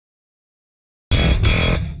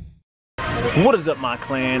What is up, my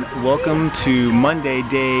clan? Welcome to Monday,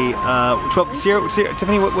 day 12.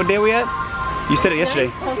 Tiffany, what day are we at? You said it yesterday.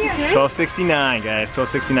 1269, guys.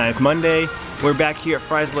 1269. It's Monday. We're back here at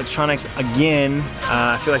FRYS Electronics again.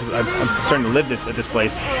 I feel like I'm starting to live at this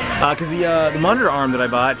place because the monitor arm that I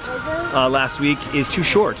bought last week is too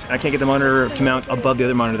short. I can't get the monitor to mount above the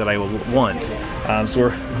other monitor that I want. So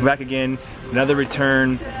we're back again, another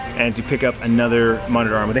return, and to pick up another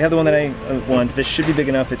monitor arm. But they have the one that I want. This should be big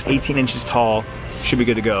enough. It's 18 inches tall. Should be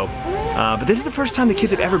good to go. But this is the first time the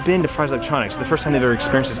kids have ever been to FRYS Electronics. The first time they've ever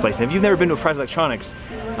experienced this place. And if you've never been to FRYS Electronics,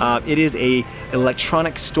 it is a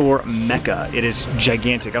electronic store mecca. It is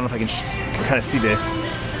gigantic. I don't know if I can kind of see this.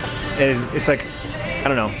 It's like, I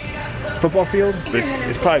don't know, football field? But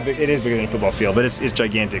it's probably, it is bigger than a football field, but it's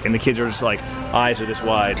gigantic. And the kids are just like, eyes are this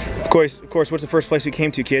wide. Of course, what's the first place we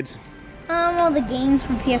came to, kids? Well, the games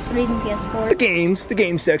from PS3s and PS4s. The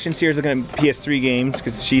games section. Sierra's looking at PS3 games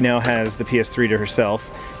because she now has the PS3 to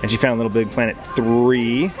herself, and she found Little Big Planet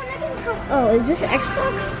 3. Oh, is this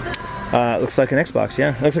Xbox? It looks like an Xbox,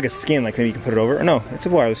 yeah. It looks like a skin, like maybe you can put it over. Or no, it's a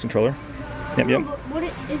wireless controller. Yep, yep. What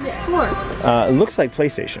is it for? It looks like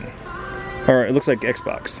PlayStation, or it looks like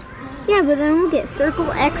Xbox. Yeah, but then we'll get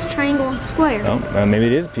circle, X, triangle, square. Oh, maybe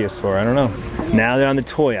it is PS4. I don't know. Now they're on the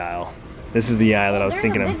toy aisle. This is the aisle that I was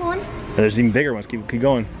thinking of. Big one. There's even bigger ones. Keep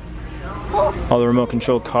going. Oh. All the remote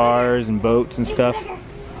control cars and boats and stuff.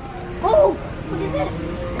 Oh, look at this.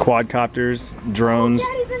 Quadcopters, drones. Oh,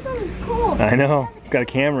 Daddy, this one's cool. I know. It's got a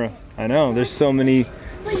camera. I know. There's so many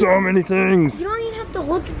things. You don't even have to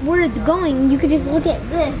look where it's going. You could just look at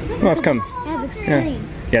this. No, it's coming. That's extreme.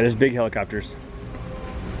 Yeah, there's big helicopters.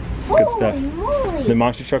 It's good stuff. Moly. The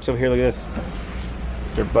monster trucks over here. Look at this.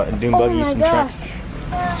 They're dune buggies and trucks.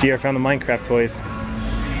 Sierra found the Minecraft toys.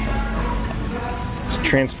 It's a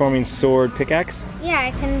transforming sword pickaxe.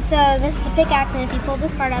 Yeah, so this is the pickaxe, and if you pull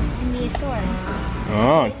this part out, it can be a sword.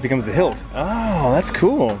 Oh, it becomes the hilt. Oh, that's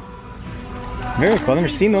cool. Very cool. I've never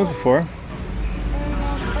seen those before. Oh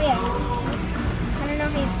yeah. I don't know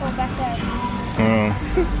how you pull back up.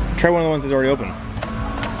 Oh. Try one of the ones that's already open.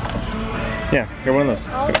 Yeah, here, one of those.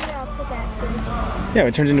 All these are all pickaxes. Yeah,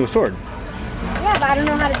 it turns into a sword. Yeah, but I don't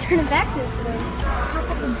know how to turn it back to a sword. Top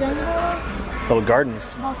of the jungles. Little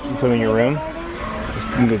gardens. You can put them in your room.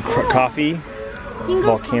 You can go coffee.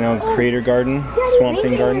 Volcano crater garden. Swamp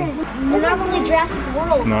Thing garden. Monopoly Jurassic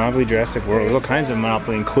World. Monopoly Jurassic World. There's all kinds of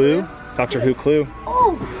Monopoly and Clue. Doctor Who Clue.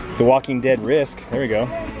 Oh. The Walking Dead Risk. There we go.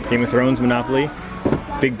 Game of Thrones Monopoly.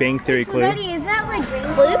 Big Bang Theory Clue. Daddy, is that like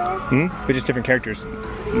Clue? But just different characters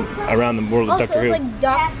around the world of Doctor Who. So it's like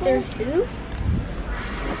Doctor Who?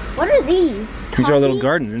 What are these? These are all little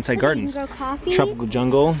gardens, inside gardens. You can grow coffee. Tropical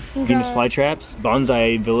Jungle, Venus Flytraps,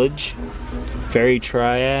 Bonsai Village, Fairy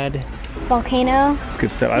Triad. Volcano. It's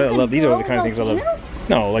good stuff. I love these. Are the kind of things I love.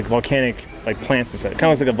 No, like volcanic, like plants and stuff. It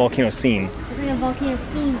kind of looks like a volcano scene. It's like a volcano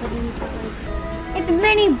scene, but it's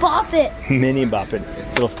Mini Bop It. Mini Bop It.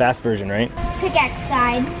 It's a little fast version, right? Pickaxe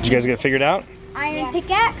side. Did you guys get it figured out? Iron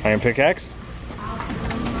pickaxe. Iron pickaxe.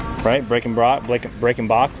 Right? Breaking blocks.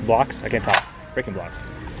 I can't talk. Breaking blocks.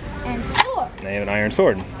 And sword. Now you have an iron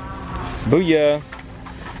sword. Booyah!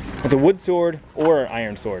 It's a wood sword or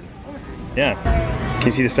iron sword. Yeah. Can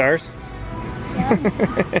you see the stars? Yeah.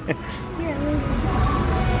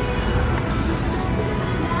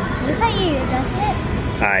 Is that you adjust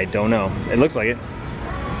it? I don't know. It looks like it.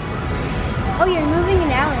 Oh, you're moving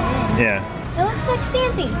it out and in. Yeah. It looks like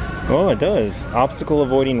Stampy. Oh, it does. Obstacle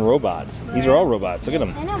avoiding robots. These are all robots. Look at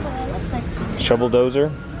them. I know, but it looks like Stampy. Shovel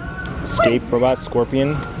dozer. Escape robot.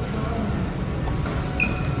 Scorpion.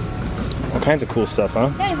 All kinds of cool stuff, huh?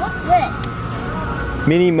 Daddy, what's this?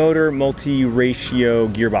 Mini motor multi-ratio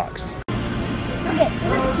gearbox. Look at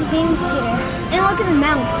this gaming computer. And look at the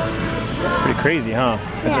mouse. Pretty crazy, huh?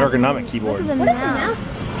 That's an ergonomic keyboard. Look at the mouse.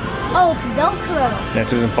 Oh, it's Velcro. That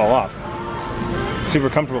doesn't fall off. Super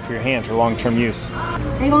comfortable for your hands for long-term use.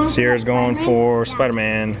 Sierra's going for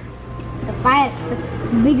Spider-Man. The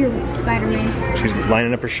bigger Spider-Man. She's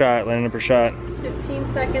lining up her shot,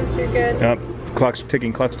 15 seconds, you're good. Yep. Clock's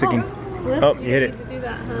ticking. Oh, you hit it. To do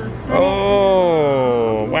that, huh?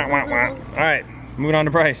 Oh, wah, wah, wah. All right, moving on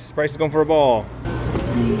to Bryce. Bryce is going for a ball.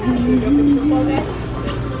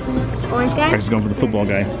 Orange guy? Bryce is going for the football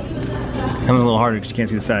guy. That one's a little harder because you can't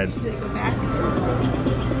see the sides. Did it go back?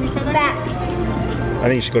 Back. I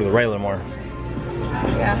think you should go to the right a little more.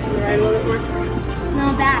 Yeah, to the right a little bit more.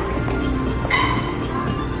 No, back.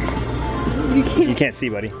 You can't see,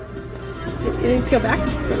 buddy. It needs to go back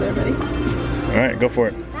further, buddy. All right, go for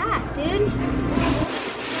it. Back, dude.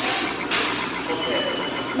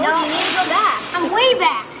 No, you need to go back. I'm way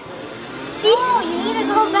back. See? Oh, you need to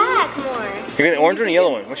go back more. You're getting the orange one or the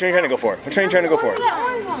yellow one? Which one are you trying to go for? Which one are you trying to go for? The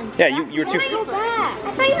orange one. Yeah, you were too.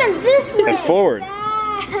 I thought you meant this way. That's forward.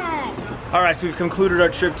 Back. Alright, so we've concluded our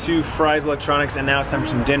trip to FRYS Electronics and now it's time for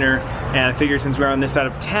some dinner. And I figured since we're on this side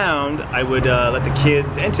of town, I would let the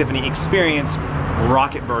kids and Tiffany experience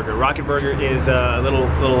Rocket Burger. Rocket Burger is a little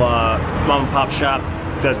mom and pop shop,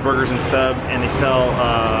 does burgers and subs, and they sell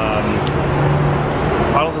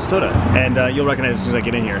bottles of soda. And you'll recognize it as soon as I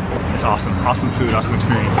get in here. It's awesome. Awesome food, awesome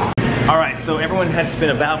experience. Alright, so everyone had to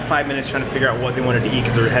spend about 5 minutes trying to figure out what they wanted to eat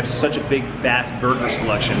because they have such a big, vast burger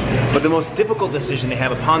selection. But the most difficult decision they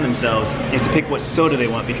have upon themselves is to pick what soda they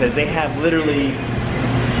want because they have literally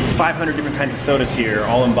 500 different kinds of sodas here,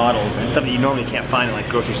 all in bottles, and something you normally can't find in like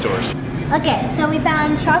grocery stores. Okay, so we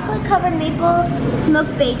found chocolate covered maple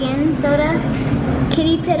smoked bacon soda,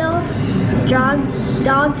 kitty piddle,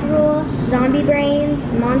 dog drool, zombie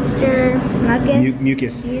brains, monster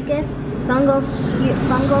mucus, fungal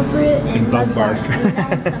fruit, and bug barf.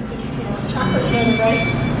 Chocolate soda,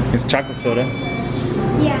 Bryce. It's chocolate soda.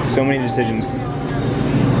 Yeah. So many decisions.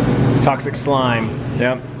 Toxic slime.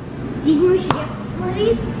 Yep. Do you think we should get one of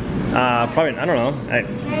these? Probably, I don't know.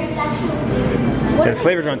 The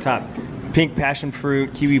flavors are on top. Pink passion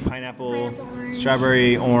fruit, kiwi pineapple, orange.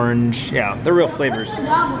 strawberry orange. Yeah, they're real flavors. What's the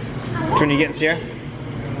dog? Which one are you getting, Sierra?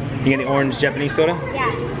 You getting the orange Japanese soda?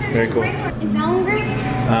 Yeah. Very cool. Is that one grape?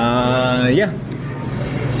 Yeah.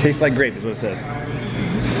 Tastes like grape is what it says.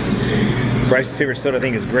 Bryce's favorite soda, I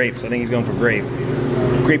think, is grape, so I think he's going for grape.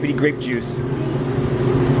 Grapey grape juice.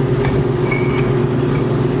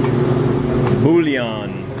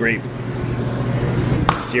 Bouillon grape.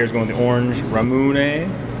 Sierra's going with the orange Ramune.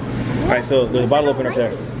 Alright, so there's a bottle opener up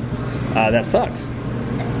there. That sucks.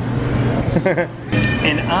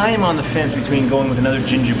 And I'm on the fence between going with another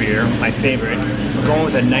ginger beer, my favorite, or going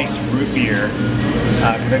with a nice root beer,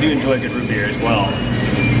 because I do enjoy good root beer as well.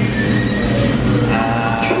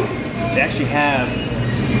 They actually have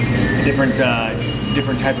a different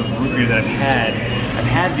type of root beer that I've had. I've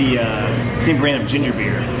had the same brand of ginger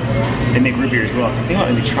beer. They make root beer as well, so I think I'm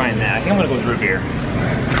going to be trying that. I think I'm going to go with root beer.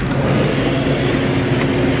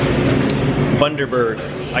 Bundaberg.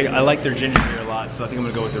 I like their ginger beer a lot, so I think I'm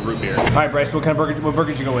going to go with the root beer. All right, Bryce, what burger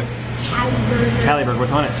did you go with? Cali burger. Cali burger.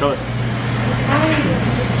 What's on it? Show us.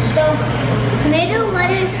 So, tomato,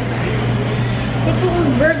 lettuce, pickles,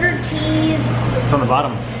 burger, cheese. What's on the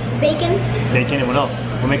bottom? Bacon. Bacon, and what else?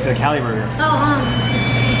 What makes it a Cali burger?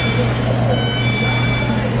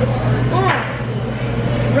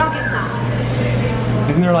 Rocket sauce.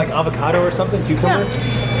 Isn't there like avocado or something? Cucumber?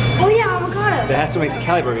 Yeah. Oh yeah, avocado. That's what makes a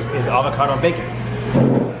Cali burger is avocado and bacon.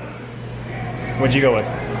 What'd you go with?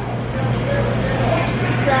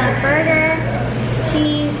 It's a burger,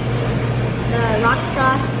 cheese, the rocket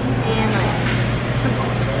sauce, and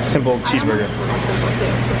lettuce. Simple cheeseburger.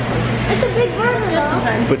 It's a big burger though.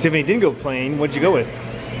 Sometimes. But Tiffany didn't go plain. What'd you go with?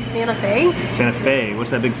 Santa Fe, Santa Fe. What's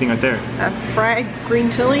that big thing right there? fried green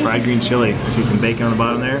chili. Fried green chili. You see some bacon on the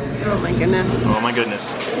bottom there? Oh my goodness. Oh my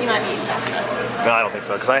goodness. You might be eating that. No, I don't think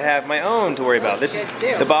so, because I have my own to worry about. This is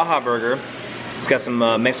the Baja Burger. It's got some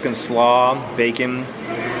Mexican slaw, bacon,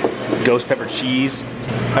 ghost pepper cheese.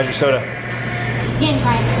 How's your soda? You can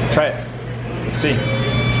try it. Try it. Let's see.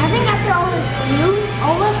 I think after all this food,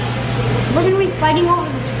 all this, we're gonna be fighting over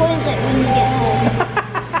the toilet when we get home.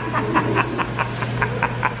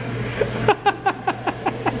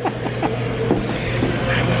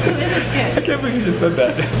 I can't believe you just said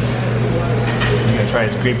that. I'm gonna try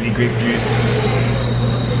this grapey grape juice.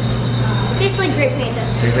 Tastes like grape Fanta.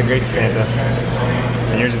 Tastes like grape Fanta.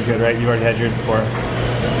 And yours is good, right? You've already had yours before.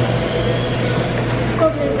 It's cool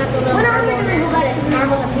because it's got the little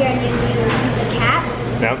marbles up here, and you use the cap,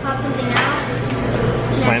 Yep. pop something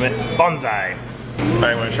out. Slam it. Bonsai. All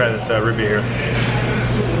right, I'm gonna try this root beer here.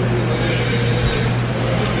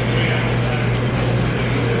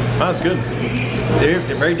 Oh, it's good. They're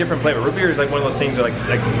very different flavor. Root beer is like one of those things where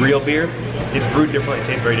like real beer. It's brewed differently. It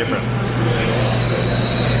tastes very different.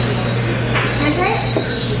 Can I try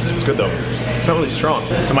it? It's good though. It's not really strong.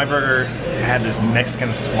 So my burger had this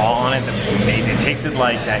Mexican slaw on it that was amazing. It tasted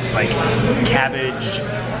like that, like cabbage,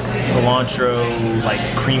 cilantro, like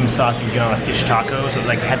cream sauce you get on a fish taco. So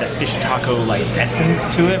like it had that fish taco like essence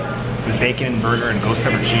to it with bacon and burger and ghost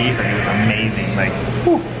pepper cheese. Like it was amazing. Like,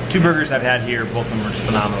 whew. 2 burgers I've had here, both of them were just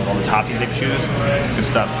phenomenal. All the toppings they choose, good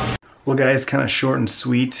stuff. Well guys, kind of short and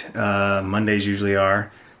sweet. Mondays usually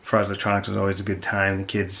are. FRYS Electronics was always a good time. The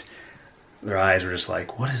kids, their eyes were just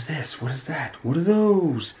like, what is this? What is that? What are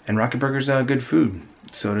those? And Rocket Burger's good food.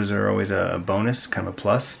 Sodas are always a bonus, kind of a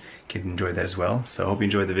plus. Kids enjoyed that as well. So I hope you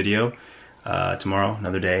enjoyed the video. Tomorrow,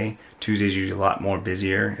 another day. Tuesday's usually a lot more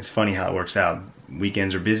busier. It's funny how it works out.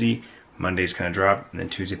 Weekends are busy. Mondays kind of drop, and then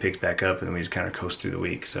Tuesday picks back up, and then we just kind of coast through the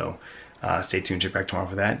week. So stay tuned, check back tomorrow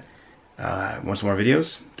for that. Want some more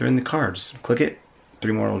videos? They're in the cards. Click it.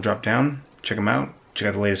 3 more will drop down. Check them out. Check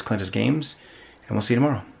out the latest Clintus games, and we'll see you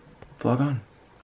tomorrow. Vlog on.